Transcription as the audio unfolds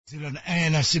Zilon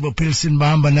ena sibo Pilsin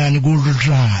bahamba nani Google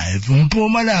Drive.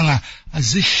 Mpumalanga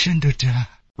azishendoda.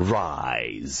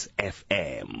 Rise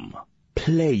FM,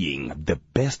 playing the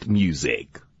best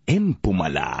music in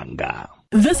Mpumalanga.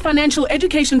 This financial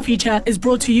education feature is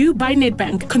brought to you by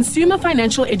Nedbank. Consumer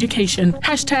financial education. #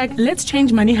 Let's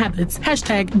change money habits.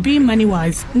 # Be money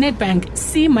wise. Nedbank.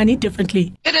 See money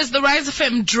differently. It is the Rise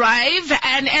FM Drive,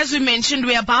 and as we mentioned,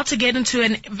 we're about to get into a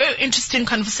very interesting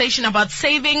conversation about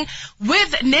saving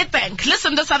with Nedbank.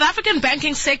 Listen, the South African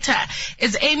banking sector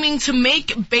is aiming to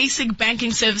make basic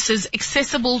banking services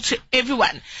accessible to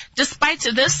everyone. Despite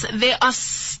this, there are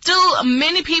still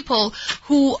many people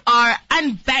who are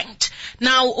unbanked.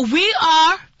 Now, we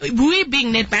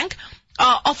being Nedbank,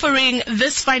 are offering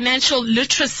this financial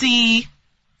literacy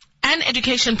and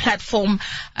education platform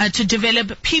to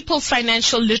develop people's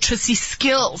financial literacy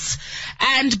skills,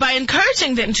 and by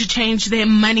encouraging them to change their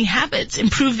money habits,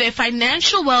 improve their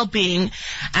financial well-being,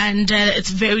 and it's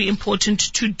very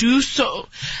important to do so.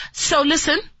 So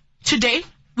listen, today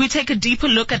we take a deeper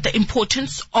look at the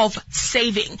importance of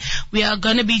saving. We are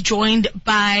going to be joined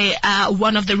by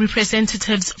one of the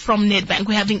representatives from Nedbank.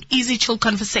 We're having easy, chill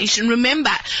conversation. Remember,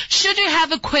 should you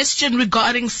have a question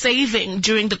regarding saving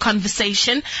during the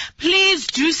conversation, please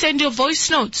do send your voice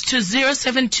notes to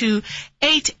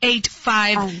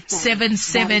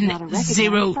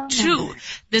 072-885-7702.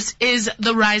 This is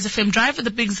the Rise FM Drive with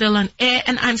the Big Zill on air,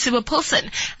 and I'm Siba Pilson.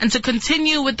 And to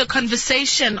continue with the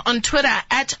conversation on Twitter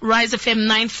at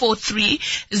RiseFM943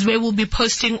 is where we'll be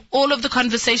posting all of the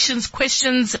conversations,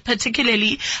 questions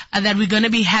particularly that we're going to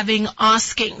be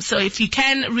asking. So if you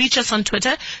can reach us on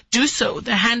Twitter, do so.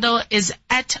 The handle is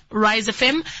at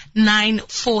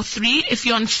RiseFM943. If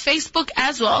you're on Facebook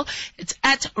as well, it's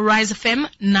at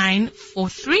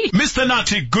RiseFM943. Mr.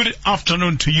 Nathi, good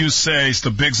afternoon to you, sir. It's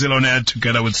the Big Zill on air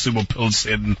together with Sibo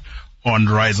Pilson on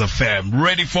Rise FM.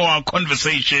 Ready for our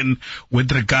conversation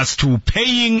with regards to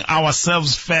paying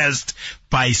ourselves first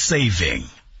by saving.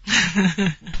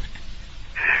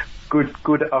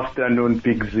 Good afternoon,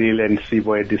 Big Zill and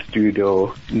Sibo at the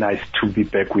studio. Nice to be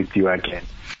back with you again.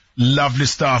 Lovely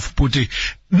stuff, Puti.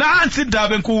 Nansi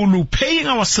Dabenkulu, paying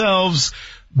ourselves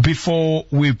before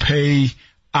we pay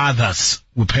others.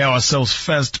 We pay ourselves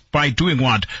first by doing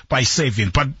what? By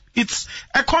saving. But it's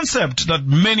a concept that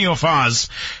many of us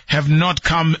have not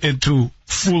come into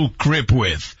full grip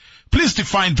with. Please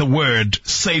define the word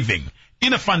saving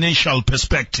in a financial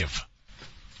perspective.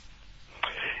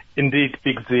 Indeed,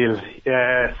 Big Zill.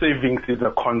 Savings is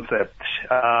a concept.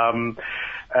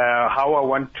 How I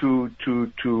want to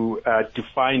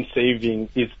define saving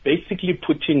is basically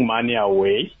putting money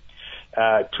away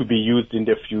to be used in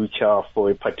the future for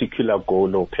a particular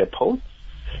goal or purpose,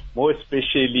 more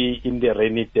especially in the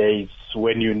rainy days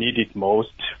when you need it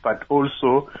most, but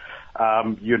also,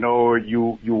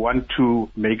 you want to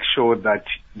make sure that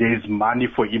there's money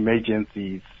for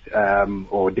emergencies,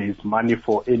 or there's money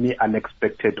for any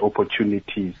unexpected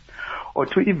opportunities, or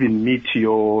to even meet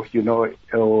your,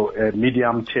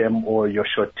 medium-term or your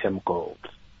short-term goals.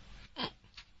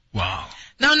 Wow.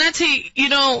 Now, Nathi,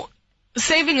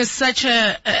 saving is such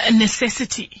a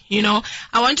necessity, I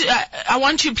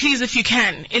want you, please, if you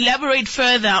can, elaborate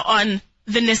further on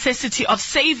the necessity of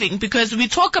saving, because we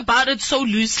talk about it so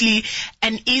loosely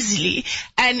and easily,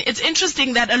 and it's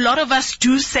interesting that a lot of us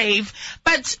do save,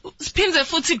 but Spinza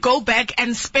Futi go back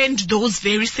and spend those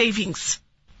very savings.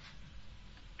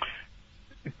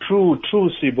 True,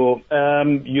 Sibo.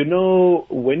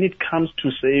 When it comes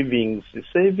to savings,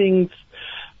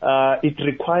 it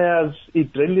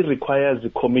really requires a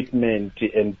commitment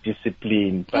and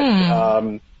discipline.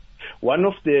 But one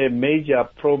of the major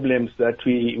problems that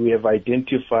we have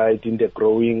identified in the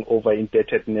growing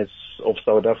over-indebtedness of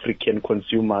South African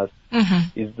consumers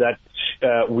is that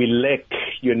we lack,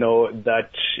 that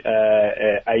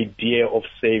idea of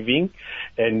saving.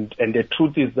 And the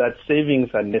truth is that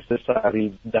savings are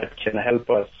necessary that can help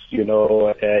us,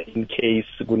 in case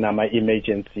gunama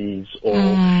emergencies, or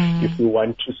if we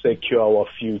want to secure our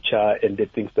future and the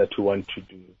things that we want to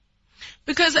do.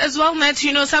 Because as well, Matt,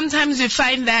 sometimes we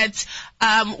find that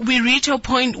we reach a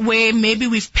point where maybe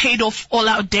we've paid off all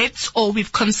our debts, or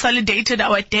we've consolidated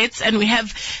our debts, and we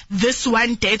have this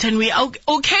one debt and we're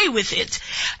okay with it.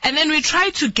 And then we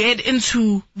try to get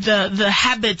into the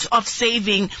habit of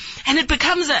saving, and it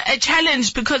becomes a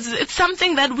challenge because it's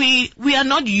something that we are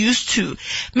not used to.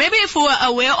 Maybe if we were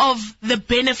aware of the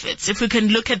benefits, if we can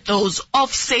look at those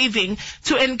of saving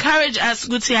to encourage us,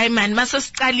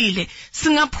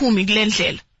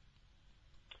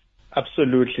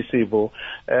 Absolutely, Sibo.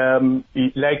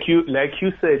 Like you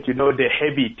said, the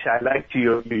habit. I like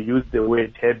you use the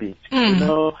word habit.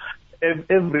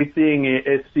 everything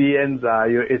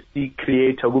esiyenzayo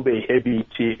esi-create kube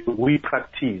habit, we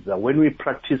practice. When we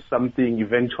practice something,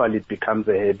 eventually it becomes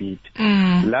a habit.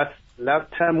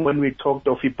 Last time when we talked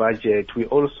of a budget, we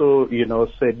also,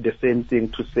 said the same thing,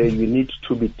 to say you need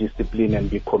to be disciplined and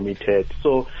be committed.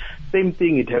 So same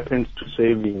thing, it happens to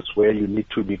savings, where you need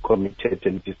to be committed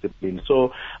and disciplined.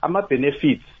 So our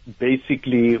benefits,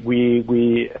 basically, we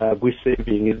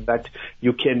saving is that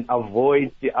you can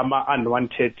avoid the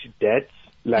unwanted debts,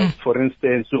 like for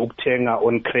instance, ukuthenga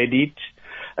on credit,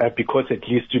 because at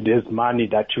least there's money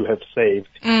that you have saved.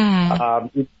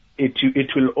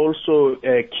 It will also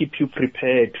keep you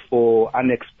prepared for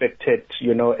unexpected,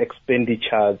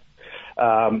 expenditures.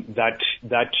 That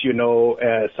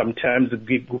sometimes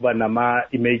kuba nama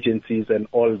emergencies and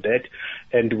all that,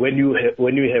 and when you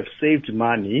have saved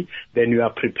money, then you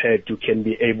are prepared. You can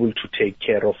be able to take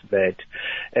care of that,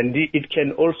 and it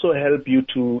can also help you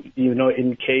to,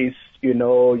 in case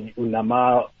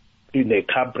unama in a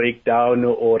car breakdown,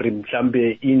 or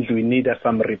mhlambe indlu need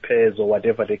some repairs, or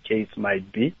whatever the case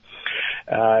might be.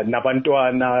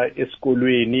 Nabantwana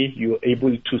esikolweni, you're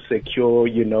able to secure,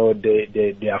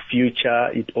 their future.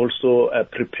 It also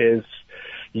prepares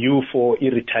you for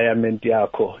retirement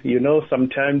yakho.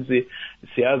 Sometimes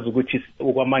siyazi ukuthi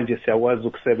okwamanje siyakwazi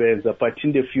ukusebenza, but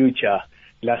in the future,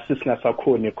 la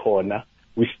sisingasakhona khona,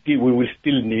 we will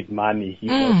still need money,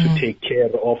 to take care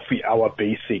of our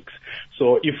basics.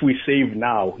 So if we save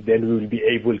now, then we will be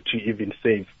able to even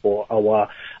save for our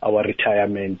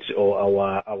retirement or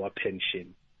our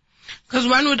pension. Because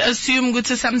one would assume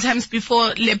ukuthi sometimes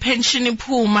before le pension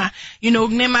iphuma,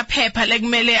 kunema paper like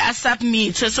mele a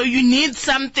submit. So you need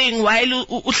something while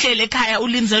uhlele ekhaya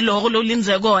ulinze lokho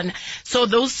ulinze kona. So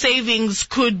those savings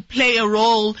could play a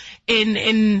role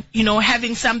in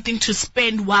having something to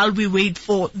spend while we wait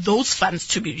for those funds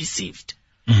to be received.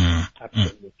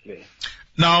 Absolutely.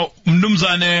 Now,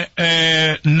 Mnumzane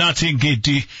Nathi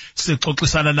Ngidi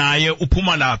sixoxisana naye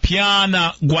uphuma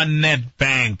laphiyana kwa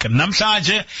Nedbank.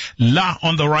 Namhlanje la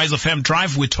on the Rise FM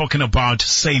Drive, we're talking about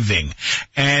saving,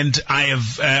 and I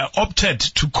have opted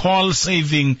to call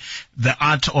saving the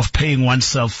art of paying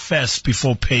oneself first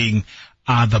before paying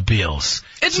other bills.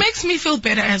 It makes me feel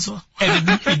better as well. And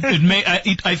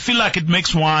I feel like it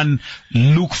makes one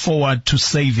look forward to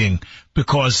saving,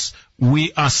 because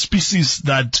we are species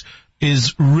that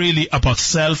is really about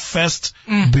self first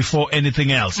before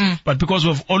anything else. But because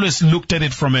we've always looked at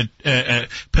it from a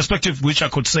perspective which I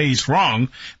could say is wrong,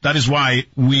 that is why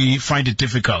we find it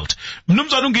difficult.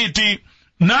 Mnumzane Ngidi,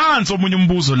 nanso omunye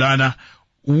umbuzo lana,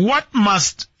 what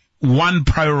must one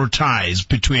prioritize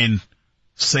between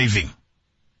saving,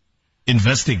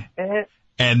 investing,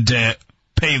 and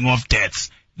paying off debts?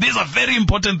 These are very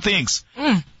important things.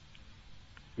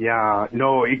 Yeah,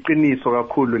 no, iqiniso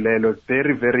kakhulu lelo,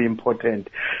 very, very important.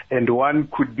 And one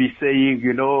could be saying,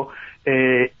 you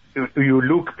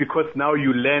look, because now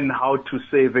you learn how to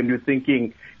save, and you're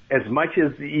thinking, as much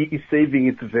as saving,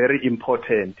 it's very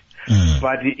important.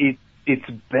 But it's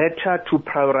better to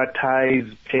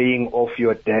prioritize paying off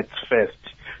your debts first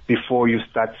before you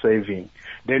start saving.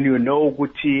 Then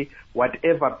ukuthi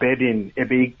whatever burden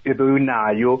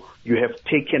you have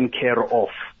taken care of.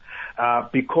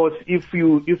 Because if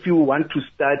you want to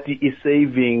start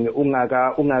saving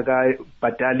ungaga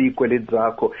badali kweled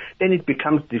zakho, then it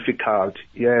becomes difficult.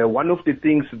 Yeah, one of the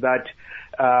things that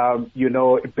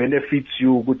benefits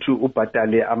you to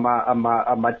ubadale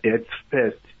ama debts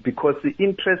first, because the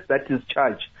interest that is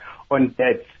charged on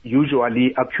debts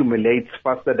usually accumulates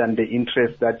faster than the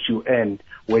interest that you earn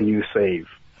when you save.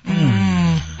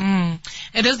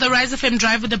 It is the Rise FM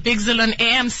Drive with the Big Zil on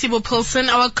AM, Sibo Pilson.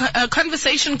 Our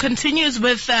conversation continues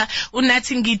with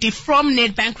Nathi Ngidi from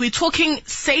Nedbank. We're talking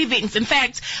savings. In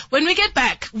fact, when we get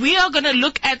back, we are going to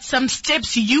look at some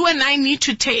steps you and I need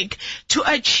to take to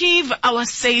achieve our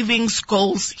savings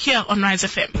goals here on Rise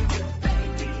FM.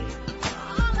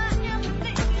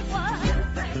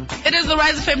 It is the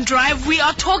Rise FM Drive. We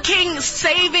are talking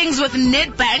savings with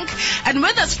Nedbank. And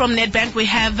with us from Nedbank, we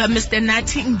have Mr.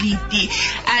 Nathi Ngidi.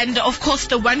 And of course,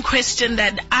 the one question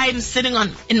that I'm sitting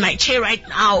on in my chair right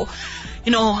now,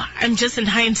 I'm just in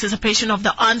high anticipation of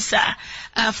the answer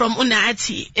from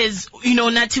Unathi is,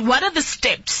 Nathi, what are the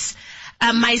steps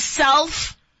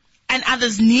myself and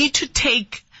others need to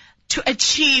take to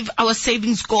achieve our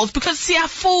savings goals? Because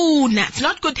siyafuna, it's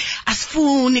not good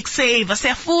asifuni kusave,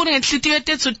 siyafuna ngenhlitiyo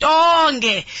yethu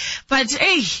tonke, but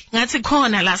ngathi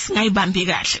khona la singayibambi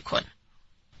kahle khona.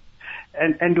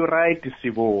 And you're right,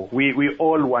 Sibo. We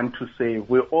all want to save.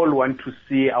 We all want to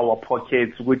see our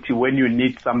pockets, which when you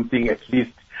need something, at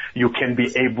least you can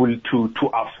be able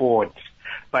to afford.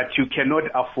 but you cannot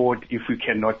afford if you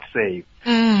cannot save.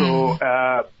 So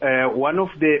one of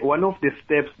the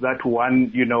steps that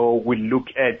one will look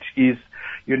at is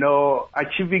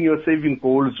achieving your saving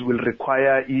goals will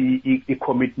require a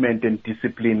commitment and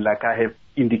discipline, like I have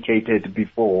indicated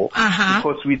before.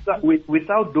 Because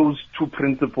without those two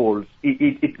principles,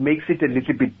 it makes it a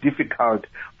little bit difficult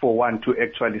for one to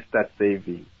actually start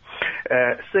saving.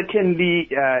 Secondly,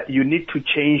 you need to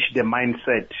change the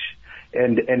mindset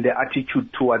and the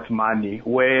attitude towards money,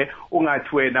 where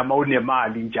ungathi wena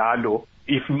mawunemali njalo,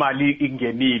 if mali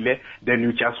ingenile, then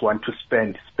you just want to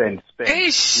spend.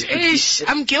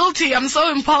 I'm guilty. I'm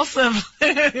so impulsive.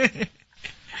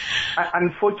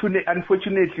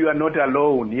 Unfortunately, you are not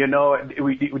alone.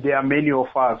 There are many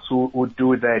of us who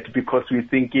do that because we're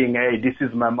thinking, hey, this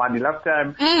is my money. Last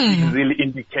time, it really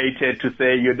indicated to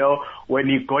say, when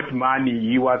he got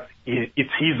money,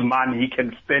 it's his money. He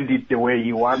can spend it the way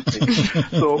he wants it.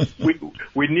 So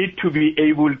we need to be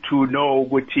able to know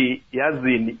ukuthi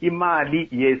yazini imali,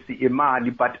 yes,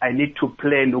 imali, but I need to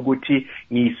plan ukuthi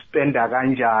ngispenda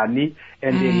kanjani,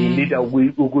 and then you need to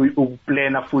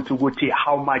plan futhi ukuthi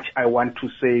how much I want to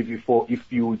save for the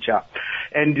future.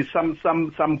 And some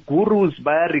gurus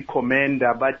recommend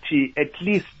but at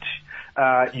least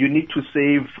you need to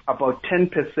save about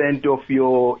 10% of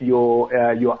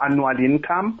your annual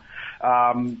income.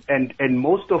 And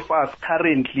most of us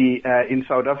currently in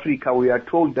South Africa, we are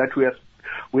told that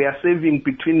we are saving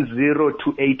between 0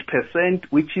 to 8%,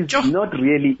 which is not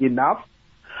really enough.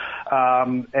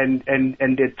 And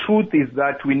the truth is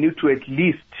that we need to at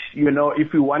least,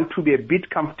 if we want to be a bit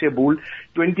comfortable,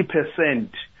 20%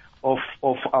 of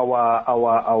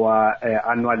our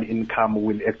annual income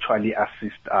will actually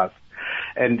assist us.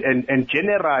 And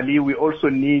generally, we also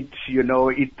need,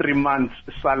 a 3 months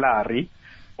salary,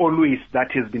 always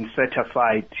that has been set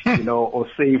aside, or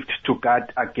saved to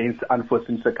guard against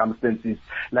unforeseen circumstances,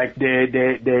 like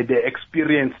the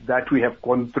experience that we have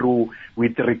gone through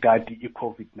with regard to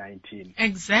COVID-19.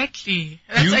 Exactly.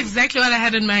 That's exactly what I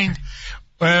had in mind.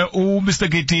 Mr.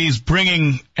 Ngidi is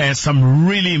bringing some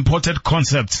really important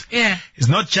concepts. Yeah. He's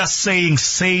not just saying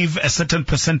save a certain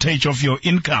percentage of your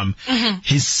income.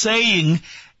 He's saying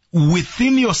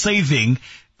within your saving,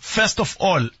 first of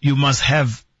all, you must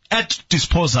have at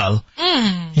disposal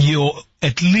your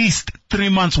at least 3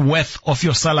 months worth of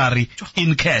your salary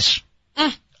in cash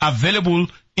available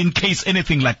in case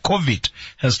anything like COVID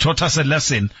has taught us a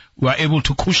lesson. We are able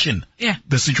to cushion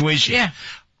the situation.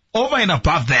 Over and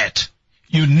above that,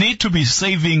 you need to be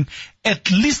saving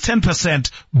at least 10%,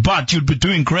 but you'd be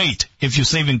doing great if you're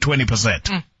saving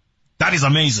 20%. That is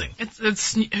amazing.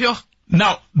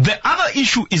 Now, the other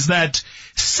issue is that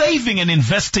saving and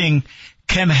investing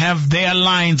can have their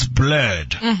lines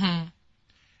blurred.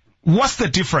 What's the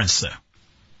difference, sir?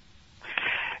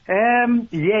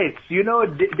 Yes,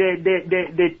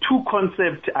 the two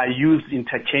concepts are used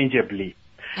interchangeably.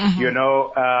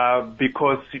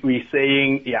 Because we're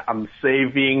saying, I'm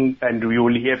saving, and we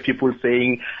will hear people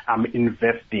saying, I'm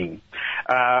investing.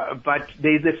 But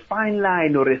there's a fine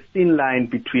line or a thin line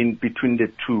between the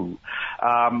two.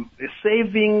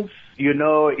 Savings,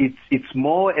 it's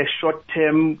more a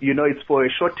short-term, it's for a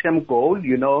short-term goal,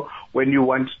 when you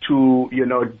want to,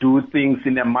 do things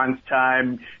in a month's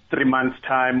time, 3 months'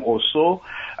 time or so.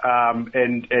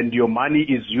 And your money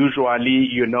is usually,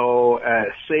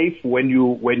 safe when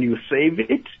you save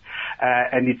it.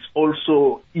 And it's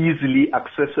also easily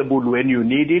accessible when you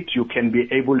need it. You can be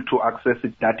able to access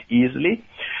it that easily.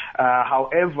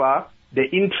 However, the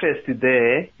interest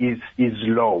there is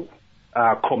low.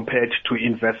 Compared to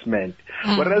investment.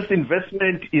 Whereas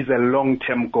investment is a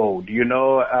long-term goal,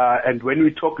 and when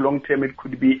we talk long-term, it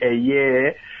could be a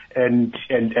year and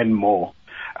more.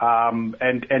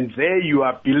 And there you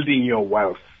are building your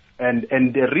wealth. And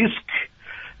the risk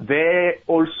there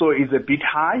also is a bit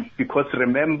high, because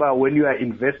remember, when you are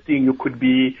investing, you could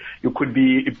be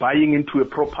buying into a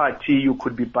property, you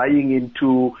could be buying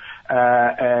into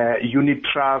unit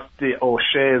trust or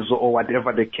shares or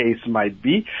whatever the case might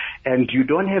be, and you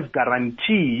don't have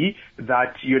guarantee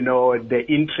that the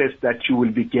interest that you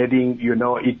will be getting,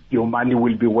 your money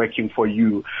will be working for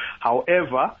you.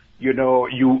 However,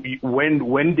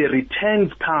 when the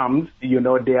returns comes,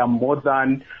 they are more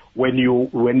than when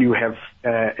you have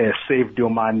saved your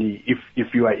money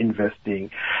if you are investing.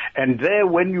 And there,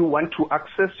 when you want to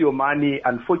access your money,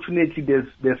 unfortunately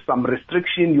there's some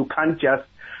restriction. You can't just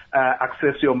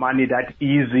access your money that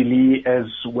easily as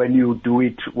when you do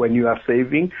it when you are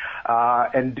saving.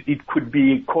 And it could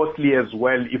be costly as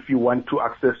well if you want to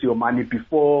access your money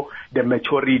before the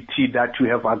maturity that you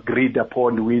have agreed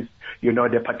upon with,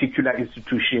 the particular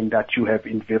institution that you have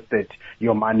invested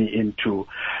your money into.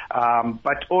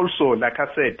 But also, like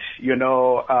I said,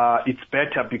 it's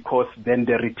better because then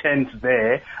the returns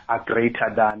there are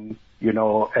greater than,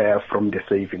 from the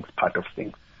savings part of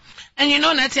things. And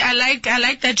Nathi, I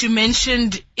like that you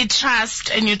mentioned a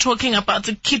trust and you're talking about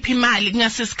the kipimali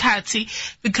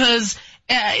ngasiskati, because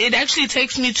it actually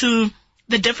takes me to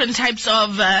the different types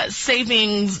of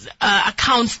savings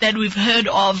accounts that we've heard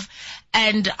of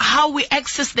and how we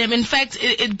access them. In fact,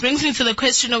 it brings me to the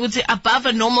question, I would say, above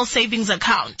a normal savings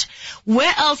account,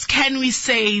 where else can we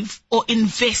save or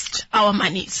invest our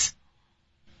monies?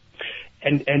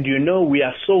 And we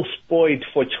are so spoiled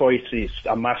for choices,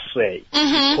 I must say,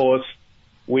 because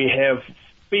we have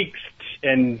fixed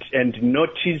and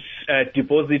notice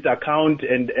deposit account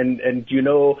and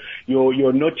your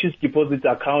notice deposit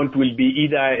account will be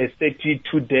either a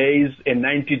 32 days, a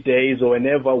 90 days, or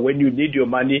whenever. When you need your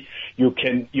money, you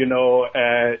can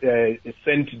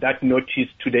send that notice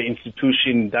to the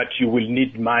institution that you will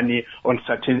need money on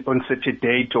such a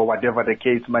date or whatever the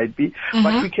case might be.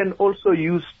 But we can also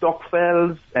use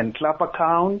stokvels and club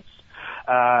accounts,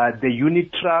 the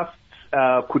unit trust.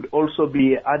 Could also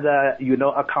be other,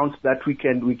 accounts that we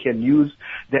can use,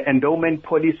 the endowment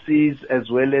policies as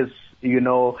well as,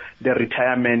 the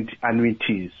retirement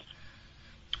annuities.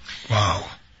 Wow.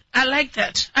 I like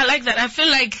that. I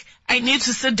feel like I need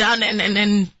to sit down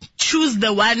and choose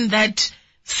the one that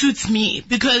suits me,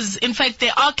 because in fact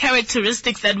there are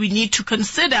characteristics that we need to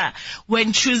consider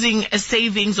when choosing a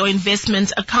savings or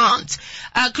investment account.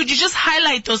 Could you just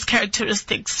highlight those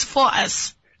characteristics for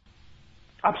us?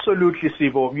 Absolutely,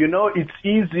 Sibo. It's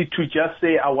easy to just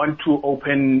say, I want to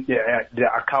open the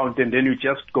account, and then you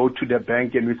just go to the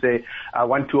bank and you say, I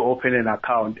want to open an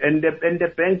account. And the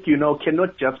bank,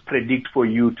 cannot just predict for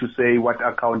you to say what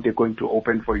account they're going to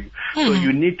open for you. So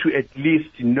you need to at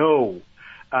least know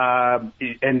and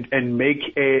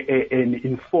make an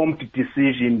informed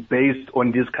decision based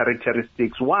on these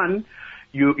characteristics. One,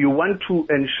 you want to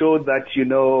ensure that,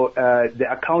 the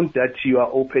account that you are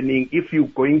opening, if you're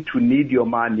going to need your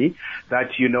money,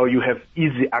 that, you have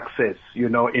easy access,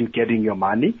 in getting your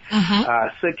money.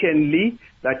 Secondly,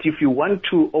 that if you want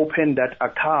to open that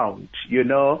account,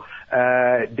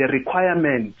 the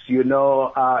requirements, you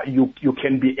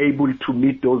can be able to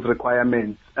meet those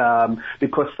requirements.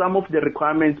 Because some of the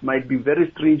requirements might be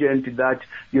very stringent that,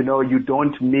 you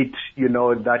don't meet,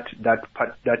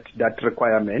 that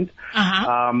requirement.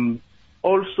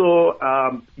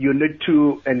 Also, you need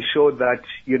to ensure that,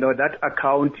 that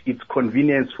account is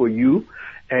convenience for you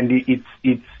and it's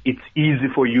easy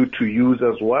for you to use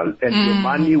as well. And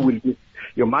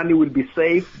your money will be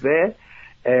safe there.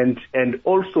 And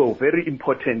also, very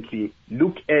importantly,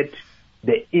 look at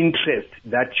the interest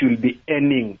that you'll be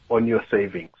earning on your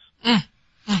savings.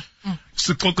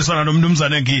 Sixoxisana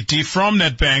noMnumzane Ngidi from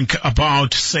Nedbank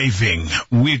about saving.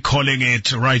 We're calling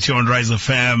it right here on Rise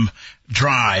FM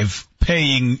Drive,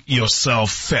 paying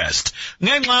yourself first.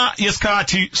 Ngenxa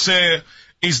yesikhathi se,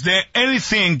 is there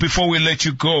anything before we let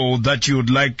you go that you would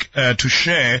like to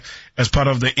share as part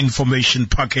of the information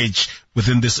package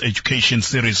within this education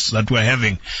series that we're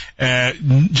having?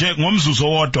 Ngomzuzu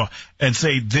wodwa, and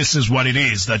say this is what it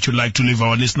is that you'd like to leave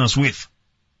our listeners with.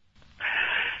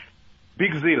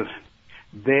 Big Zil,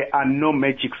 there are no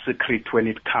magic secret when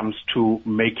it comes to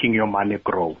making your money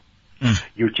grow.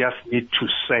 You just need to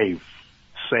save.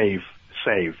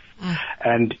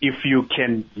 And if you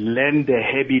can learn the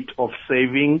habit of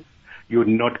saving, you're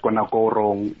not gonna go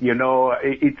wrong.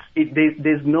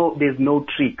 There's no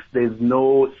tricks, there's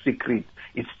no secret.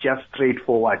 It's just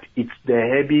straightforward. It's the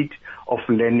habit of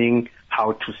learning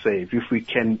how to save. If we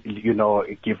can,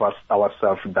 give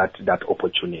ourselves that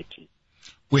opportunity.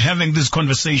 We're having these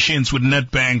conversations with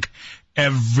Nedbank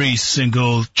every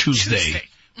single Tuesday.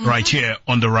 Right here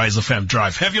on the Rise FM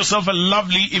Drive. Have yourself a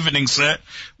lovely evening, sir.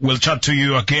 We'll chat to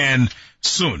you again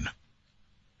soon.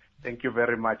 Thank you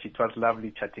very much. It was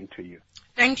lovely chatting to you.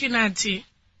 Thank you, Nathi.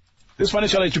 This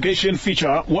financial education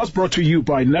feature was brought to you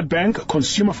by Nedbank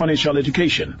Consumer Financial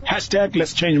Education. Hashtag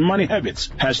Let's Change Money Habits.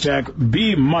 Hashtag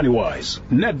Be Money Wise.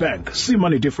 Nedbank, see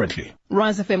money differently.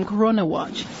 Rise FM Corona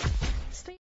Watch.